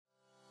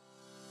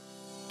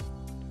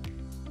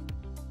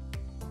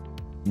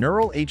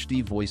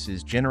neuralHD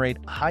voices generate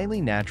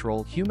highly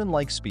natural,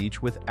 human-like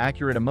speech with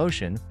accurate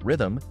emotion,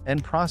 rhythm,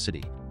 and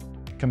prosody.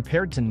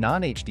 Compared to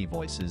non-HD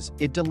voices,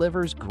 it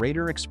delivers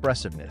greater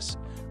expressiveness.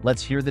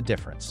 Let's hear the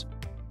difference.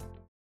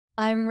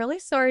 I'm really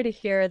sorry to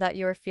hear that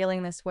you are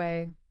feeling this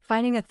way.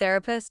 Finding a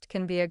therapist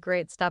can be a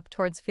great step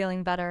towards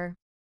feeling better.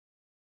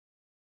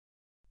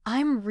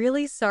 I'm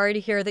really sorry to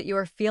hear that you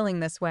are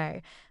feeling this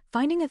way.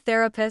 Finding a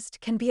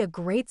therapist can be a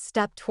great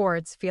step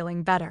towards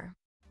feeling better.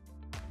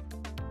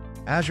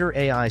 Azure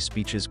AI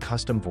Speech's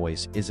custom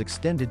voice is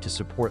extended to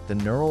support the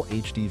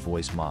neuralHD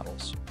voice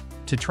models.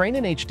 To train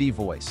an HD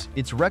voice,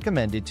 it's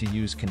recommended to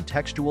use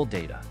contextual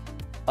data.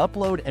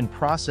 Upload and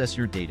process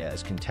your data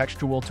as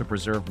contextual to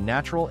preserve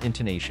natural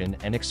intonation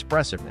and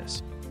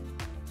expressiveness.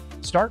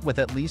 Start with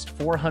at least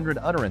 400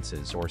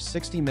 utterances or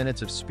 60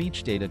 minutes of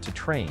speech data to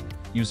train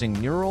using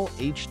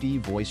neuralHD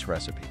voice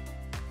recipe.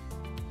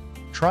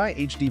 Try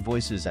HD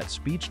voices at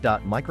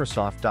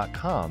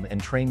speech.microsoft.com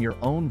and train your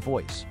own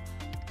voice.